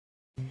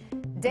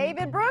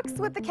David Brooks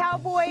with the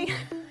cowboy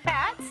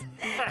hat.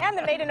 And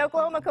the Made in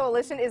Oklahoma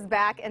Coalition is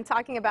back and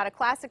talking about a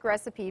classic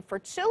recipe for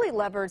chili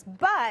lovers,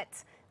 but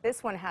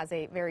this one has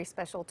a very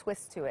special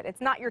twist to it.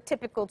 It's not your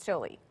typical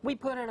chili. We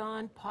put it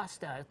on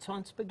pasta. It's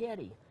on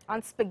spaghetti.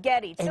 On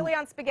spaghetti. Chili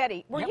on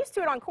spaghetti. We're used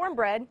to it on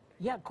cornbread.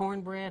 Yeah,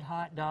 cornbread,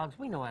 hot dogs.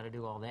 We know how to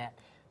do all that.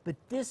 But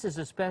this is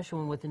a special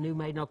one with the new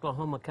Made in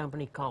Oklahoma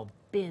company called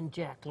Ben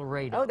Jack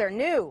Laredo. Oh, they're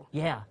new.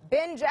 Yeah.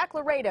 Ben Jack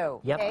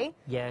Laredo. Yep. Okay.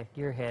 Yeah,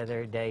 you're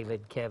Heather,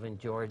 David, Kevin,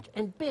 George,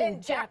 and Ben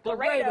Jack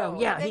Laredo.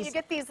 Yeah, and then you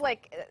get these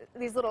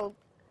these little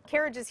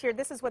carriages here.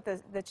 This is what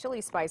the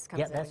chili spice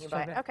comes in when you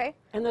buy it. Okay.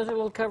 And those are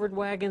little covered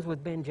wagons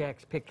with Ben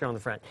Jack's picture on the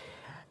front.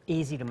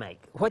 Easy to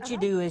make. What you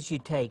do is you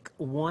take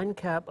 1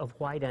 cup of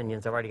white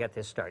onions. I've already got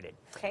this started.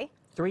 Okay.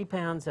 3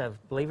 pounds of,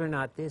 believe it or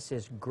not, this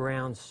is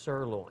ground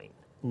sirloin,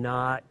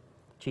 not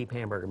cheap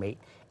hamburger meat,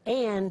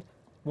 and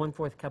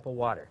 1/4 cup of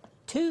water.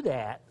 To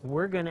that,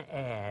 we're going to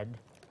add,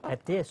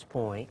 at this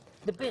point,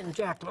 the Ben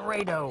Jack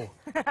Laredo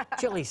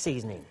chili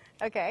seasoning.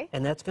 Okay.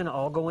 And that's going to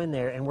all go in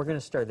there, and we're going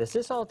to stir this.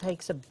 This all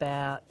takes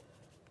about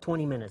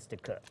 20 minutes to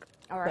cook.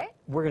 All right.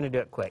 But we're going to do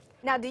it quick.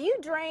 Now, do you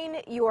drain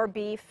your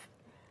beef,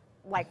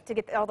 like, to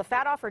get all the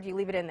fat off, or do you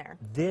leave it in there?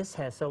 This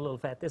has so little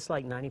fat. This is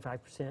like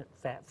 95%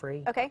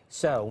 fat-free. Okay.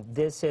 So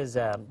this is,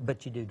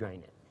 but you do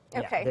drain it.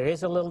 Okay. Yeah, there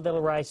is a little bit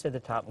of rice at the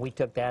top. We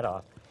took that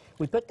off.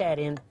 We put that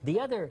in. The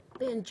other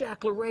Ben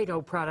Jack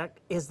Laredo product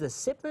is the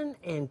Sippin'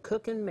 and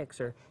Cookin'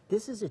 Mixer.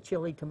 This is a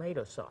chili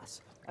tomato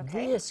sauce.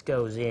 Okay. This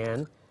goes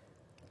in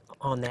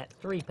on that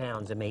 3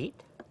 pounds of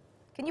meat.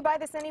 Can you buy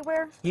this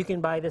anywhere? You can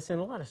buy this in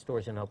a lot of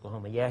stores in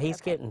Oklahoma. Yeah, he's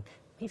got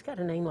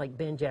a name like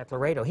Ben Jack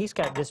Laredo. He's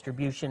got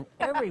distribution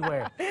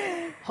everywhere.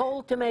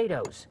 Whole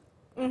tomatoes.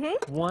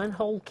 1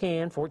 whole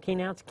can,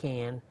 14-ounce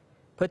can.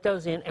 Put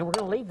those in, and we're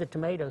going to leave the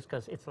tomatoes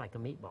because it's like a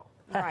meatball.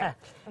 Right.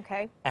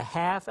 Okay. A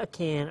 1/2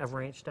 can of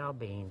ranch-style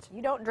beans.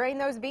 You don't drain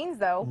those beans,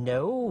 though.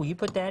 No, you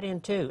put that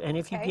in too. And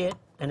if you get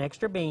an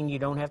extra bean, you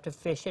don't have to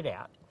fish it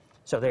out.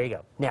 So there you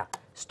go. Now,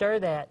 stir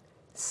that,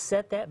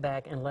 set that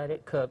back, and let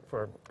it cook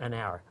for an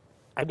hour.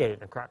 I did it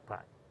in a crock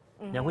pot.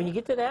 Now, when you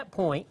get to that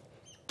point,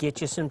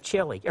 get you some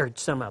chili, or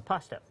some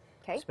pasta.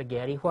 Okay.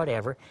 Spaghetti,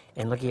 whatever.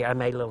 And look here, I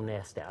made a little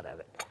nest out of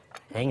it.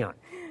 Hang on.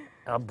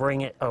 I'll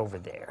bring it over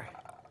there.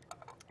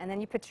 And then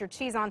you put your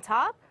cheese on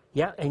top.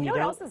 Yeah, and You know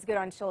what else is good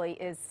on chili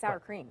is sour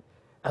cream.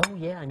 Oh,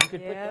 yeah, and you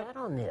could put that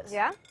on this.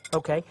 Yeah?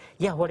 Okay.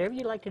 Yeah, whatever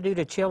you like to do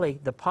to chili,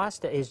 the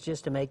pasta is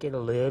just to make it a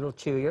little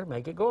chewier,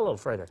 make it go a little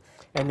further.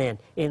 And then,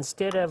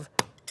 instead of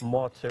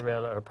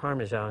mozzarella or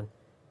Parmesan,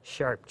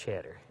 sharp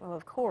cheddar. Well,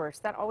 of course.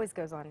 That always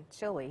goes on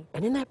chili.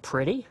 And isn't that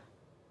pretty?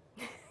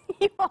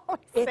 You always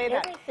say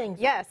that. Everything's...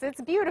 Yes, it's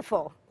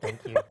beautiful.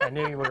 Thank you. I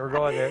knew we were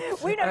going there.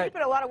 We know you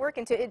put a lot of work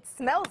into it. It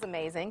smells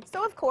amazing.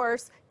 So, of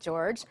course,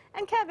 George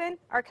and Kevin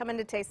are coming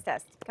to taste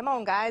test. Come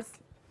on, guys.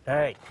 All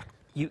right.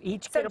 You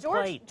each get a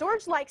plate.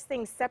 George likes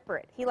things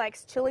separate. He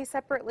likes chili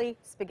separately,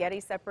 spaghetti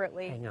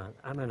separately. Hang on.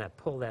 I'm going to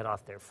pull that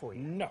off there for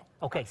you. No.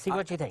 Okay, see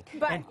what you think.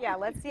 But, yeah,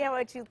 let's see how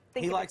what you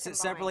think. He likes it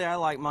separately. I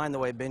like mine the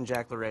way Ben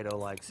Jack Laredo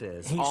likes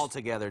his. All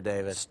together,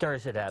 David.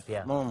 Stirs it up,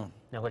 yeah.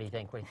 Now, what do you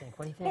think? What do you think?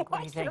 What do you think? What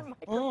do you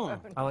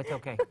think? Oh, it's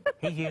okay.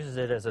 He uses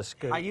it as a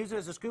scoop. I use it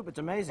as a scoop. It's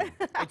amazing.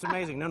 It's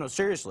amazing. No,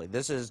 seriously.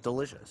 This is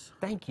delicious.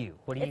 Thank you.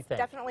 What do you It's think?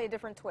 definitely a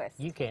different twist.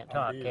 You can't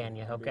talk, can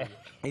you? Okay.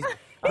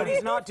 But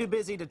he's not too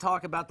busy to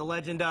talk about the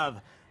legend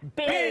of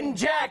Ben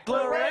Jack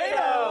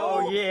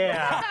Laredo!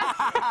 Yeah!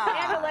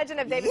 And the legend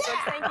of David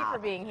Brooks. Thank you for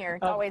being here.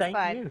 It's always thank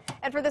fun. you.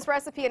 And for this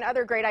recipe and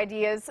other great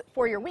ideas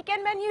for your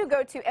weekend menu,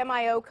 go to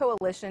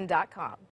miocoalition.com.